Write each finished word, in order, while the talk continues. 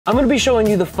I'm going to be showing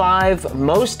you the 5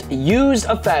 most used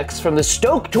effects from the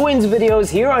Stokes twins videos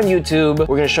here on YouTube.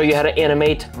 We're going to show you how to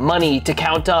animate money to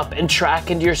count up and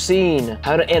track into your scene,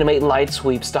 how to animate light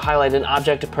sweeps to highlight an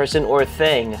object, a person, or a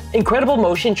thing, incredible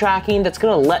motion tracking that's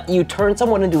going to let you turn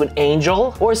someone into an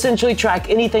angel, or essentially track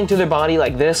anything to their body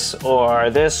like this, or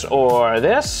this, or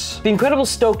this, the incredible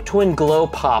Stokes twin glow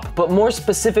pop, but more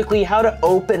specifically, how to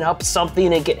open up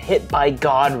something and get hit by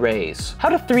God rays, how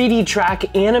to 3D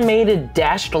track animated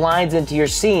dashed lines into your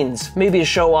scenes, maybe to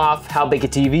show off how big a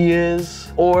TV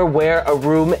is, or where a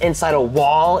room inside a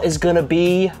wall is gonna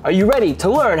be. Are you ready to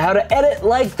learn how to edit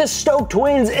like the Stokes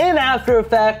twins in After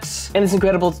Effects? And this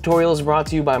incredible tutorial is brought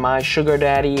to you by my sugar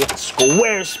daddy,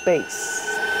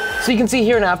 Squarespace. So you can see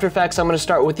here in After Effects, I'm gonna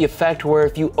start with the effect where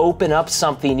if you open up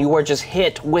something, you are just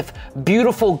hit with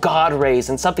beautiful God rays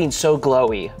and something so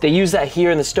glowy. They use that here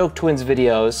in the Stokes twins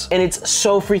videos, and it's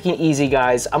so freaking easy,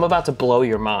 guys. I'm about to blow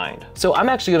your mind. So I'm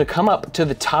actually gonna come up to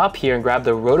the top here and grab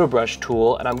the roto brush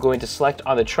tool, and I'm going to select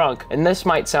on the trunk. And this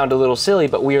might sound a little silly,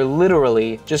 but we are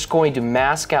literally just going to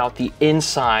mask out the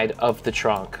inside of the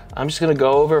trunk. I'm just gonna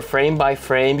go over frame by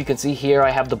frame. You can see here I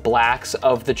have the blacks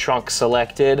of the trunk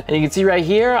selected. And you can see right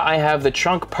here, I have the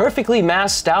trunk perfectly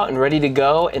masked out and ready to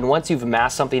go. And once you've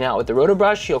masked something out with the roto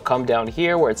brush, you'll come down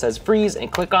here where it says freeze and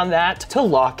click on that to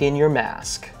lock in your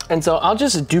mask. And so I'll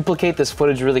just duplicate this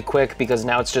footage really quick because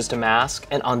now it's just a mask.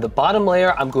 And on the bottom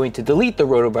layer, I'm going to delete the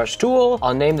roto brush tool.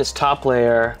 I'll name this top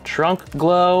layer Trunk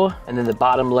Glow, and then the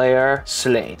bottom layer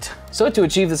Slate. So to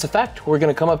achieve this effect, we're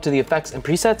gonna come up to the effects and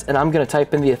presets, and I'm gonna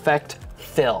type in the effect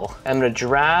fill. I'm gonna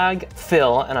drag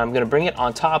fill and I'm gonna bring it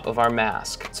on top of our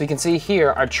mask. So you can see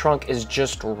here, our trunk is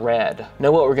just red.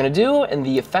 Now what we're gonna do in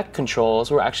the effect controls,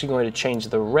 we're actually going to change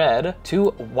the red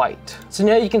to white. So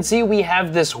now you can see we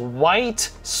have this white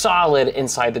solid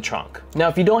inside the trunk. Now,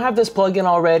 if you don't have this plugin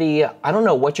already, I don't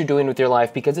know what you're doing with your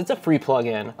life because it's a free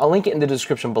plugin. I'll link it in the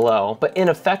description below. But in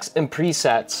effects and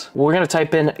presets, we're gonna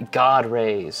type in God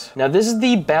rays. Now this is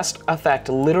the best effect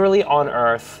literally on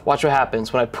earth. Watch what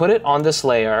happens. When I put it on this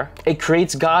layer, it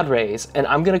creates God rays, and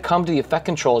I'm gonna come to the effect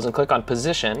controls and click on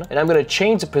position, and I'm gonna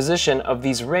change the position of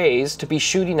these rays to be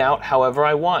shooting out however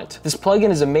I want. This plugin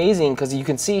is amazing because you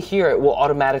can see here it will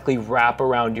automatically wrap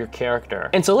around your character.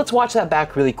 And so let's watch that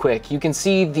back really quick. You can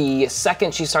see the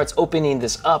second she starts opening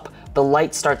this up, the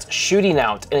light starts shooting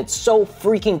out, and it's so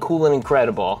freaking cool and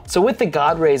incredible. So with the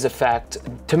God rays effect,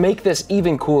 to make this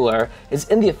even cooler, is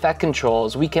in the effect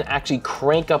controls, we can actually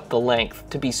crank up the length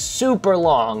to be super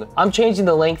long. I'm changing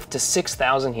the length to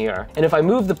 6,000 here. And if I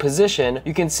move the position,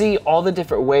 you can see all the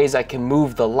different ways I can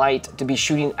move the light to be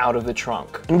shooting out of the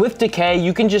trunk. And with decay,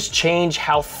 you can just change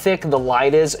how thick the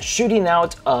light is shooting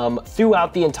out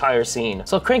throughout the entire scene.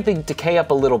 So I'll crank the decay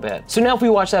up a little bit. So now if we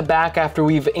watch that back after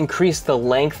we've increased the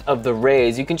length of the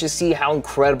rays, you can just see how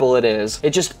incredible it is. It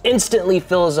just instantly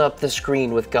fills up the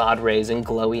screen with God rays and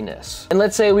glowiness. And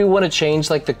let's say we want to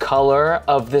change like the color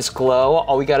of this glow.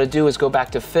 All we got to do is go back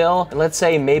to fill, and let's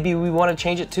say maybe we want to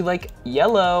change it to like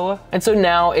yellow. And so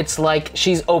now it's like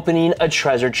she's opening a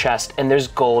treasure chest and there's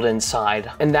gold inside.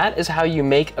 And that is how you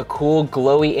make a cool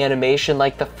glowy animation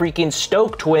like the freaking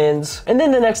Stokes twins. And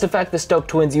then the next effect the Stokes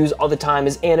twins use all the time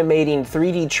is animating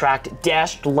 3D tracked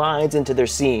dashed lines into their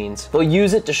scenes. They'll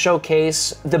use it to showcase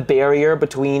the barrier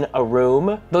between a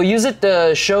room. They'll use it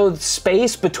to show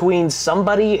space between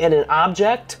somebody and an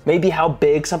object, maybe how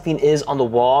big something is on the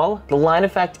wall. The line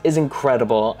effect is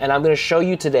incredible, and I'm going to show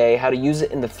you today how to use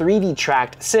it in the 3D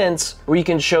tracked sense, where you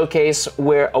can showcase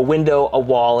where a window, a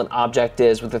wall, an object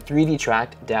is with a 3D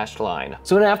tracked dashed line.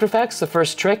 So in After Effects, the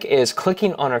first trick is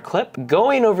clicking on our clip,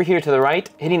 going over here to the right,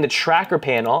 hitting the tracker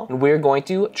panel, and we're going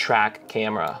to track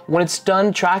camera. When it's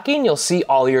done tracking, you'll see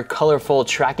all your colorful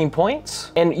tracking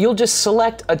points, and you'll just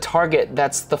select a target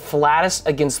that's the flattest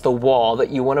against the wall that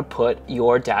you want to put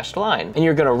your dashed line. And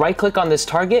you're going to right click on this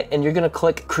target and you're going to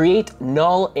click create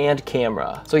null and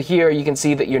camera. So here you can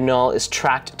see that your null is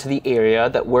tracked to the area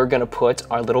that we're going to put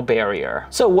our little barrier.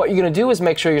 So what you're going to do is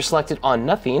make sure you're selected on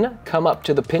nothing, come up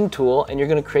to the pin tool, and you're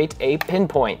going to create a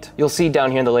pinpoint. You'll see down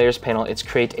here in the layers panel, it's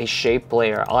create a shape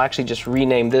layer. I'll actually just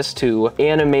rename this to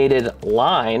animated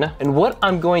line. And what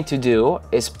I'm going to do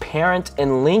is parent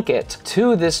and link it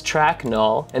to this track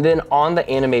null. And then on the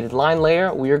animated line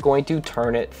layer, we are going to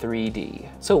turn it 3D.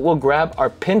 So we'll grab our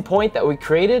pinpoint that we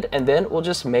created, and then we'll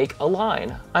just make a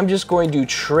line. I'm just going to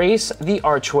trace the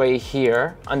archway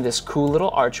here on this cool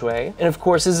little archway. And of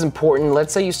course, this is important.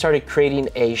 Let's say you started creating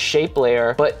a shape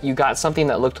layer, but you got something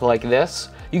that looked like this.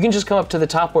 You can just come up to the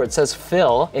top where it says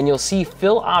fill, and you'll see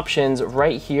fill options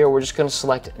right here. We're just gonna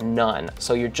select none.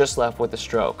 So you're just left with the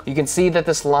stroke. You can see that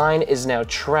this line is now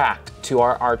tracked to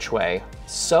our archway.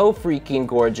 So freaking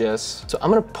gorgeous. So I'm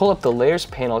gonna pull up the layers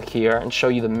panel here and show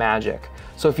you the magic.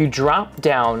 So if you drop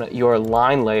down your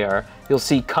line layer, you'll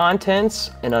see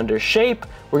contents, and under shape,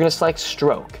 we're gonna select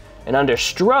stroke. And under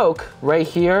stroke, right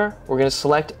here, we're gonna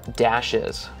select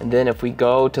dashes. And then if we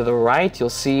go to the right, you'll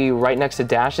see right next to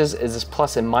dashes is this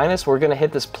plus and minus. We're gonna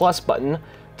hit this plus button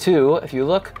to, if you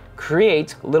look,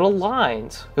 create little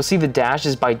lines. You'll see the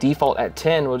dashes by default at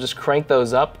 10. We'll just crank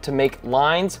those up to make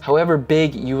lines however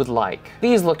big you would like.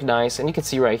 These look nice, and you can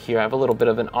see right here, I have a little bit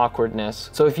of an awkwardness.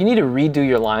 So if you need to redo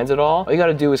your lines at all you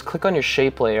gotta do is click on your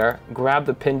shape layer, grab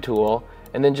the pen tool,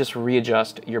 and then just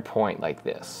readjust your point like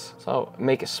this. So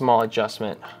make a small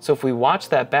adjustment. So if we watch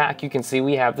that back, you can see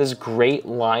we have this great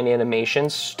line animation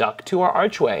stuck to our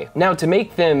archway. Now to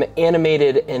make them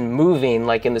animated and moving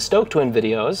like in the Stokes twin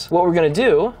videos, what we're gonna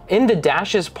do, in the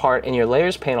dashes part in your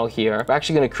layers panel here, we're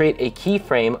actually gonna create a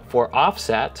keyframe for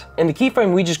offset. And the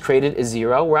keyframe we just created is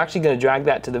 0. We're actually gonna drag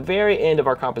that to the very end of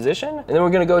our composition. And then we're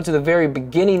gonna go to the very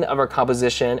beginning of our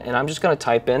composition, and I'm just gonna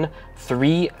type in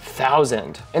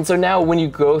 3000. And so now when you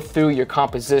go through your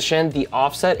composition, the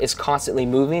offset is constantly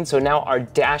moving. So now our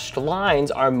dashed lines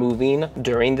are moving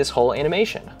during this whole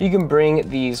animation. You can bring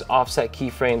these offset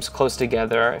keyframes close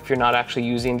together if you're not actually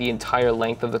using the entire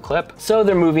length of the clip. So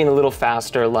they're moving a little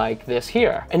faster like this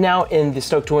here. And now in the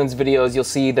Stokes twins videos, you'll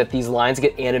see that these lines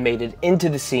get animated into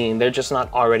the scene. They're just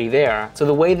not already there. So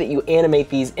the way that you animate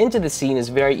these into the scene is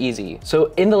very easy.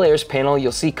 So in the layers panel,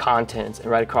 you'll see contents,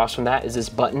 and right across from that is this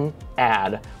button,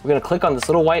 add. We're gonna click on this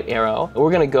little white arrow, and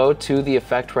we're gonna go to the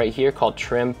effect right here called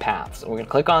trim paths. And we're gonna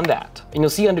click on that. And you'll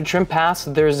see under trim paths,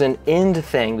 there's an end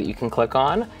thing that you can click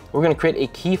on. We're gonna create a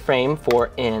keyframe for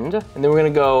end, and then we're gonna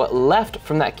go left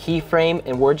from that keyframe,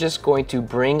 and we're just going to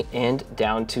bring end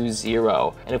down to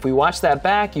 0. And if we watch that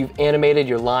back, you've animated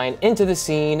your line into the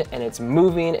scene, and it's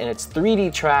moving, and it's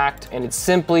 3D tracked, and it's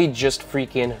simply just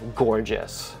freaking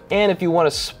gorgeous. And if you want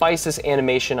to spice this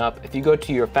animation up, if you go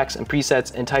to your effects and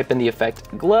presets and type in the effect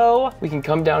glow, we can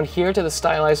come down here to the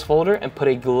stylized folder and put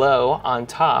a glow on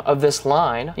top of this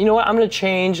line. You know what? I'm going to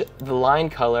change the line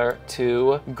color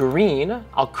to green.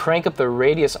 I'll crank up the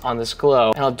radius on this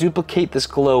glow, and I'll duplicate this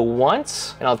glow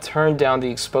once, and I'll turn down the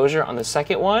exposure on the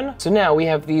second one. So now we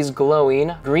have these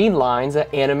glowing green lines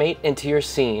that animate into your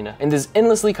scene. And this is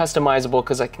endlessly customizable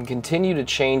because I can continue to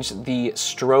change the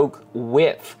stroke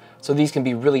width. So these can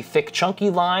be really thick,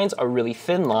 chunky lines or really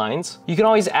thin lines. You can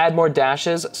always add more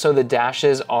dashes, so the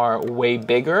dashes are way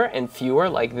bigger and fewer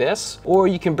like this. Or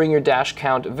you can bring your dash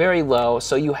count very low,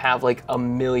 so you have like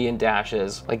 1,000,000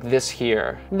 dashes like this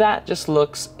here. That just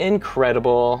looks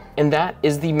incredible. And that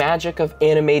is the magic of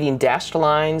animating dashed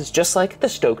lines, just like the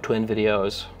Stokes twin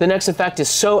videos. The next effect is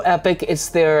so epic. It's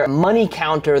their money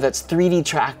counter that's 3D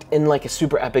tracked in like a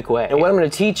super epic way. And what I'm gonna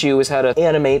teach you is how to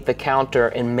animate the counter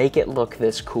and make it look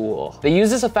this cool. They use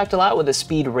this effect a lot with a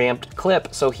speed ramped clip.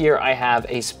 So here I have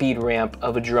a speed ramp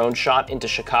of a drone shot into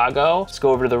Chicago. Just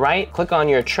go over to the right, click on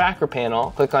your tracker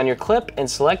panel, click on your clip,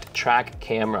 and select track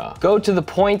camera. Go to the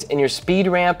point in your speed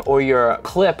ramp or your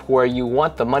clip where you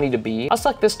want the money to be. I'll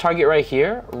select this target right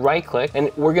here, right click,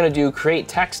 and we're gonna do create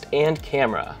text and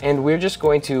camera. And we're just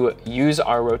going to use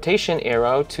our rotation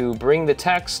arrow to bring the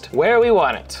text where we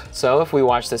want it. So if we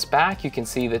watch this back, you can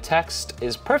see the text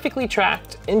is perfectly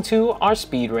tracked into our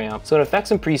speed ramp. So in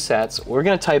effects and presets, we're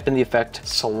gonna type in the effect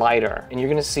slider, and you're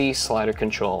gonna see slider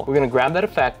control. We're gonna grab that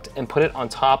effect and put it on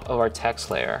top of our text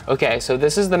layer. Okay, so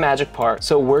this is the magic part.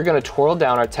 So we're gonna twirl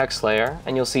down our text layer,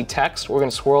 and you'll see text. We're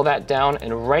gonna swirl that down,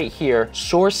 and right here,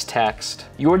 source text.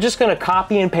 You're just gonna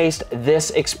copy and paste this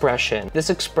expression.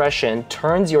 This expression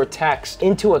turns your text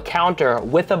into a counter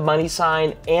with a money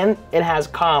sign, and it has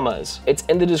commas. It's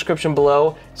in the description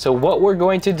below. So what we're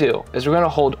going to do is we're gonna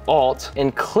hold Alt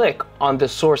and click on the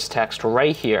source text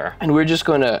right here. And we're just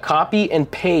gonna copy and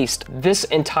paste this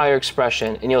entire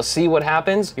expression, and you'll see what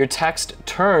happens. Your text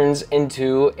turns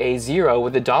into a 0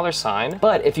 with a $sign.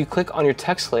 But if you click on your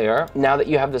text layer, now that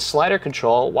you have the slider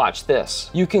control, watch this.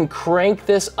 You can crank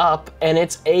this up, and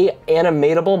it's a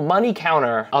animatable money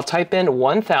counter. I'll type in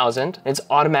 1,000. It's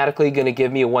automatically gonna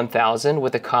give me a 1,000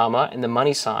 with a comma and the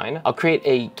money sign. I'll create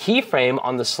a keyframe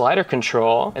on the slider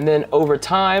control, and then over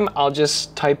time, I'll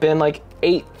just type in like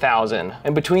 8,000.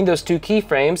 And between those two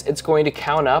keyframes, it's going to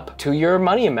count up to your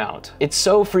money amount. It's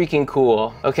so freaking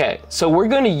cool. Okay, so we're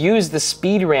going to use the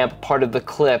speed ramp part of the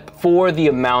clip for the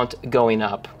amount going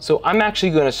up. So I'm actually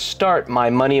going to start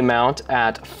my money amount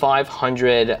at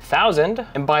 500,000.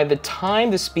 And by the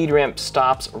time the speed ramp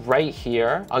stops right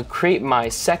here, I'll create my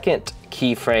second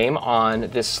keyframe on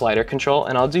this slider control,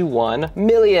 and I'll do 1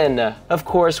 million. Of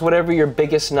course, whatever your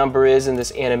biggest number is in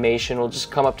this animation, we'll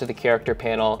just come up to the character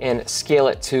panel and scale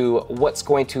it to what's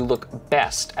going to look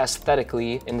best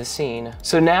aesthetically in the scene.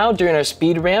 So now during our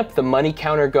speed ramp, the money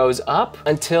counter goes up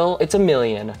until it's 1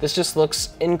 million. This just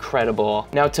looks incredible.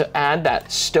 Now to add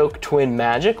that Stokes twin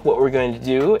magic, what we're going to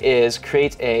do is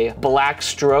create a black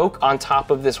stroke on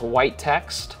top of this white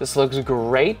text. This looks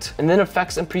great. And then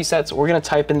effects and presets, we're gonna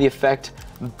type in the effect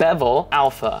bevel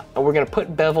alpha, and we're gonna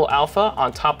put bevel alpha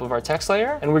on top of our text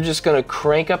layer, and we're just gonna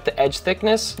crank up the edge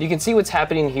thickness. You can see what's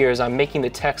happening here is I'm making the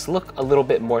text look a little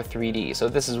bit more 3D. So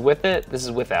this is with it, this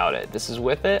is without it, this is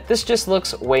with it. This just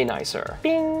looks way nicer.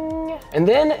 Bing! And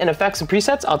then in effects and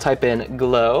presets, I'll type in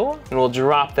glow, and we'll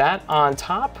drop that on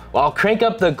top. Well, I'll crank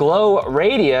up the glow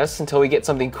radius until we get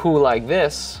something cool like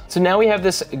this. So now we have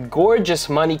this gorgeous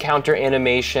money counter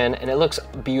animation, and it looks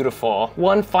beautiful.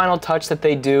 One final touch that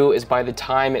they do is by the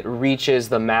time it reaches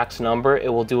the max number,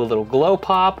 it will do a little glow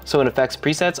pop. So in effects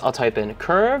presets, I'll type in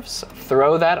curves,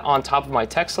 throw that on top of my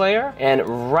text layer,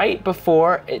 and right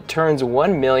before it turns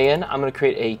 1 million, I'm gonna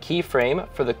create a keyframe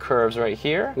for the curves right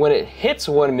here. When it hits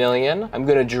 1 million, I'm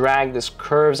gonna drag this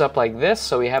curves up like this,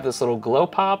 so we have this little glow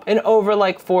pop, and over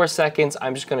like 4 seconds,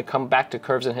 I'm just gonna come back to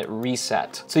curves and hit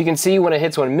reset. So you can see when it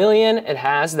hits 1 million, it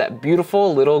has that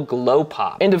beautiful little glow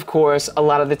pop. And of course, a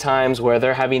lot of the times where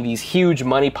they're having these huge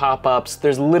money pop-ups,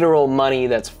 there's literal money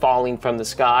that's falling from the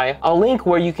sky. I'll link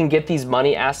where you can get these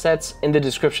money assets in the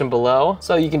description below,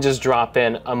 so you can just drop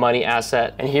in a money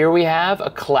asset. And here we have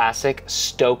a classic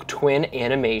Stokes twin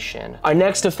animation. Our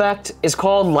next effect is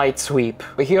called light sweep.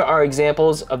 But here are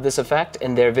examples of this effect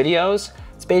in their videos.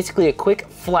 It's basically a quick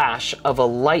flash of a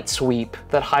light sweep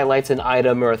that highlights an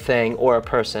item or a thing or a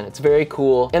person. It's very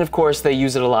cool. And of course, they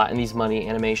use it a lot in these money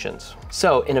animations.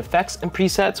 So in effects and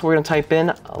presets, we're gonna type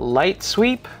in light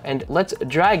sweep, and let's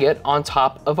drag it on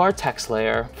top of our text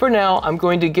layer. For now, I'm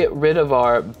going to get rid of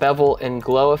our bevel and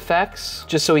glow effects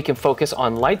just so we can focus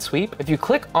on light sweep. If you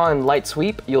click on light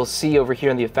sweep, you'll see over here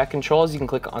in the effect controls, you can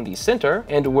click on the center,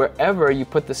 and wherever you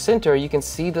put the center, you can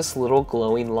see this little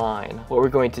glowing line. What we're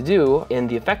going to do in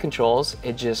the effect controls,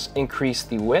 it just increase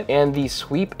the width and the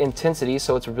sweep intensity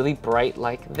so it's really bright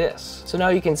like this. So now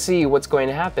you can see what's going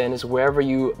to happen is wherever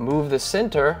you move the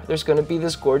center, there's going to be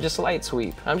this gorgeous light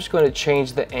sweep. I'm just going to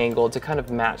change the angle to kind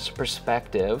of match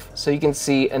perspective. So you can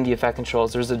see in the effect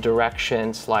controls, there's a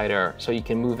direction slider, so you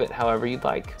can move it however you'd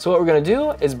like. So what we're going to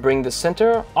do is bring the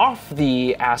center off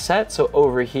the asset. So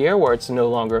over here where it's no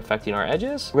longer affecting our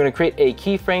edges, we're going to create a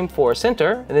keyframe for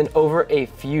center. And then over a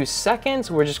few seconds,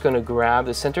 we're just going to grab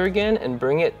the center again and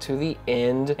bring it to the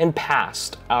end and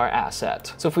past our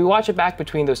asset. So if we watch it back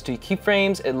between those two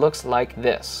keyframes, it looks like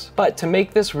this. But to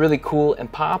make this really cool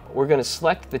and pop, we're going to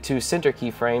select the two center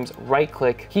keyframes, right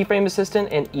click, keyframe assistant,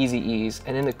 and easy ease.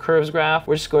 And in the curves graph,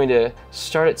 we're just going to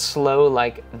start it slow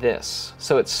like this.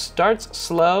 So it starts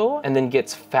slow and then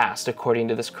gets fast according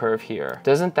to this curve here.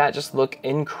 Doesn't that just look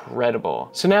incredible?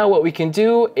 So now what we can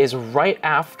do is right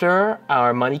after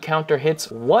our money counter hits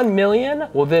 1 million,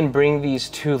 we'll then bring these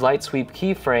two light sweep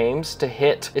keyframes to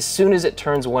hit as soon as it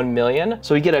turns 1 million.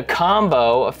 So we get a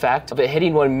combo effect of it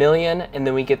hitting 1 million, and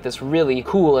then we get this really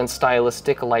cool and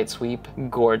stylistic light sweep.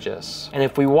 Gorgeous. And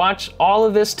if we watch all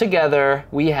of this together,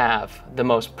 we have the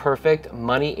most perfect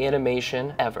money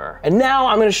animation ever. And now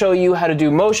I'm going to show you how to do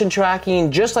motion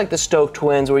tracking just like the Stokes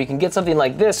twins, where you can get something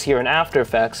like this here in After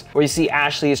Effects, where you see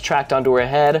Ashley is tracked onto her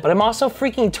head, but I'm also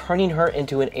freaking turning her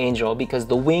into an angel because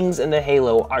the wings and the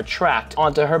halo are tracked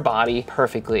onto her body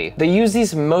perfectly. They use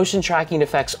these motion tracking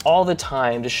effects all the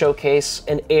time to showcase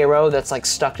an arrow that's like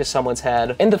stuck to someone's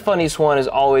head. And the funniest one is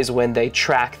always when they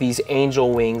track these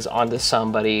angel wings onto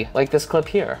somebody, like this clip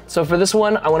here. So for this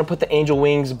one, I want to put the angel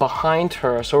wings behind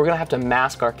her. So we're gonna have to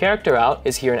mask our character out.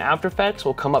 Is here in After Effects,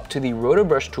 we'll come up to the rotor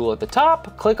brush tool at the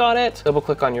top, click on it, double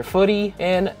click on your footy,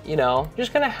 and you know, you're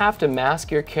just gonna have to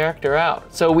mask your character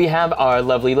out. So we have our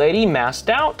lovely lady masked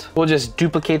out. We'll just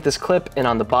duplicate this clip, and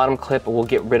on the bottom clip, we'll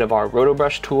get rid of our rotor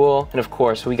brush tool. And of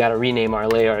course, we gotta rename our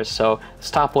layers. So this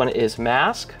top one is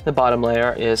mask, the bottom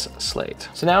layer is slate.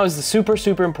 So now is the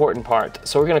super important part.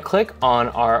 So we're gonna click on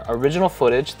our original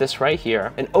footage, this right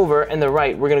here, and over in the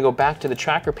right, we're gonna go back to the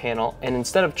tracker panel, and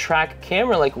instead of track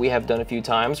camera like we have done a few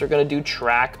times, we're gonna do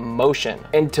track motion.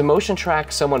 And to motion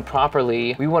track someone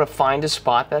properly, we wanna find a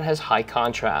spot that has high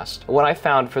contrast. What I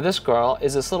found for this girl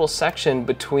is this little section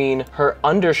between her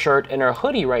undershirt and her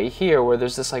hoodie right here, where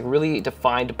there's this like really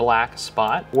defined black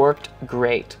spot. Worked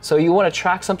great. So you wanna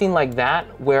track something like that at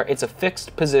where it's a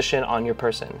fixed position on your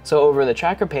person. So over in the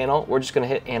tracker panel, we're just gonna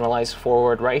hit analyze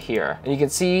forward right here. And you can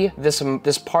see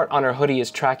this part on our hoodie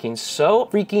is tracking so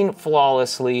freaking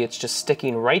flawlessly. It's just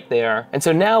sticking right there. And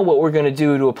so now what we're gonna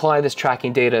do to apply this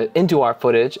tracking data into our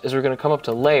footage is we're gonna come up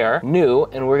to layer, new,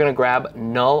 and we're gonna grab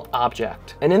null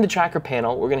object. And in the tracker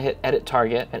panel, we're gonna hit edit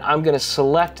target, and I'm gonna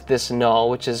select this null,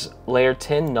 which is layer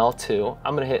 10 null 2.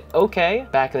 I'm gonna hit OK,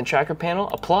 back in the tracker panel,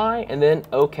 apply, and then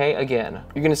OK again.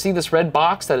 You're gonna see this red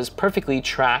box that is perfectly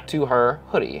tracked to her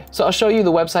hoodie. So I'll show you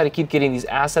the website I keep getting these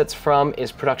assets from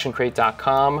is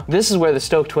productioncrate.com. This is where the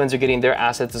Stokes twins are getting their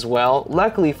assets as well.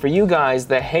 Luckily for you guys,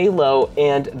 the halo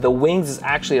and the wings is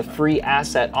actually a free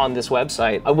asset on this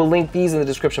website. I will link these in the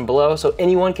description below so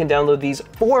anyone can download these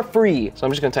for free. So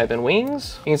I'm just gonna type in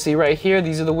wings. You can see right here,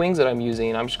 these are the wings that I'm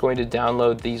using. I'm just going to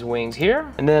download these wings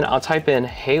here, and then I'll type in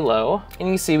halo, and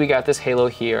you can see we got this halo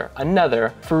here,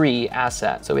 another free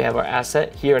asset. So we have our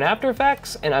asset here in After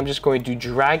Effects, and I'm just going to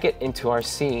drag it into our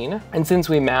scene. And since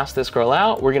we masked this girl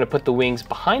out, we're gonna put the wings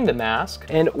behind the mask,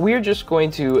 and we're just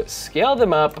going to scale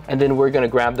them up, and then we're gonna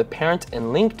grab the parent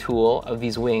and link tool of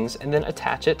these wings and then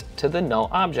attach it to the null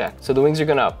object. So the wings are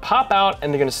gonna pop out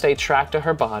and they're gonna stay tracked to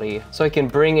her body. So I can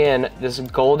bring in this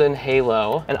golden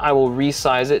halo, and I will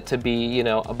resize it to be, you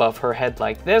know, above her head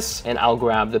like this, and I'll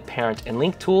grab the parent and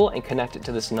link tool and connect it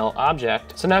to this null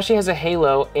object. So now she has a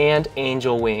halo and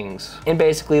angel wings. And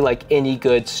basically, like any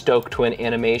good Stokes twin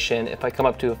animation, if I come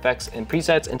up to effects and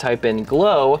presets and type in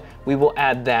glow, we will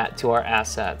add that to our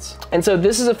assets. And so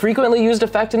this is a frequently used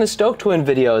effect in the Stokes twin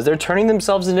videos. They're turning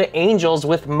themselves into angels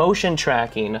with motion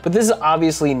tracking. But this is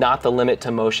obviously not the limit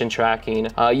to motion tracking.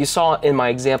 You saw in my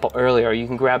example earlier, you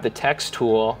can grab the text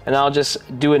tool, and I'll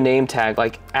just do a name tag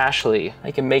like Ashley.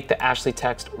 I can make the Ashley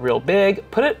text real big,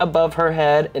 put it above her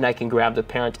head, and I can grab the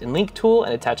parent and link tool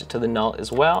and attach it to the null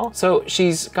as well. So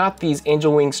she's got these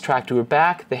angel wings tracked to her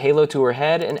back, the halo to her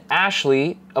head, and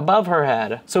Ashley above her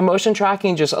head. So motion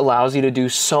tracking just allows you to do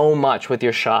so much with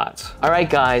your shots. All right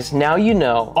guys, now you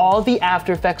know all the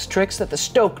After Effects tricks that the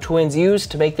Stokes twins use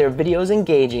to make their videos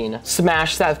engaging.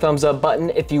 Smash that thumbs up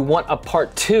button if you want a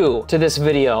part 2 to this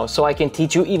video so I can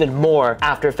teach you even more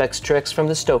After Effects tricks from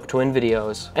the Stokes twin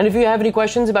videos. And if you have any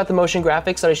questions about the motion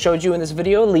graphics that I showed you in this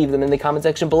video, leave them in the comment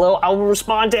section below. I will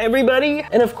respond to everybody.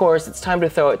 And of course, it's time to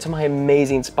throw it to my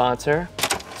amazing sponsor,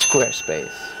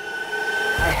 Squarespace.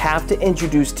 I have to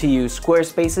introduce to you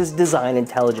Squarespace's design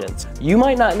intelligence. You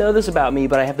might not know this about me,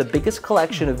 but I have the biggest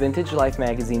collection of vintage life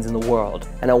magazines in the world,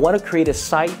 and I want to create a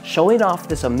site showing off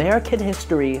this American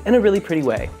history in a really pretty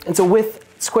way. And so with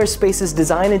Squarespace's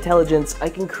design intelligence, I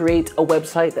can create a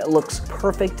website that looks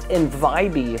perfect and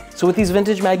vibey. So with these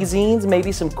vintage magazines,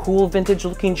 maybe some cool vintage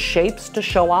looking shapes to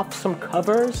show off some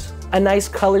covers, a nice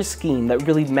color scheme that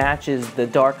really matches the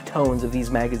dark tones of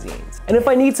these magazines. And if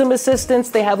I need some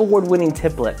assistance, they have award-winning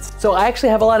templates. So I actually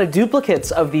have a lot of duplicates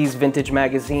of these vintage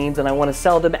magazines, and I want to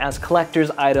sell them as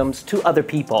collector's items to other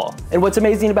people. And what's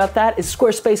amazing about that is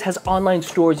Squarespace has online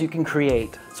stores you can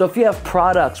create. So if you have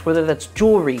products, whether that's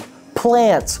jewelry,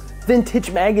 plants,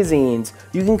 vintage magazines,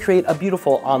 you can create a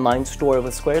beautiful online store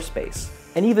with Squarespace.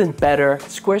 And even better,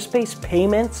 Squarespace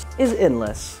payments is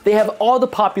endless. They have all the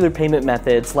popular payment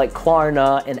methods like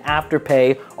Klarna and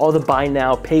Afterpay, all the buy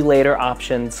now, pay later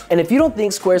options. And if you don't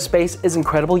think Squarespace is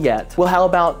incredible yet, well, how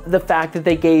about the fact that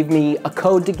they gave me a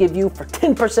code to give you for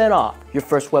 10% off your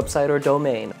first website or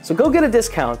domain. So go get a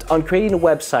discount on creating a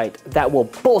website that will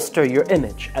bolster your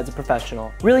image as a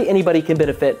professional. Really, anybody can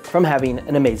benefit from having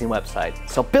an amazing website.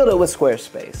 So build it with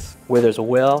Squarespace. Where there's a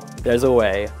will, there's a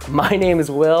way. My name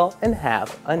is Will, and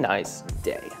have a nice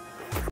day.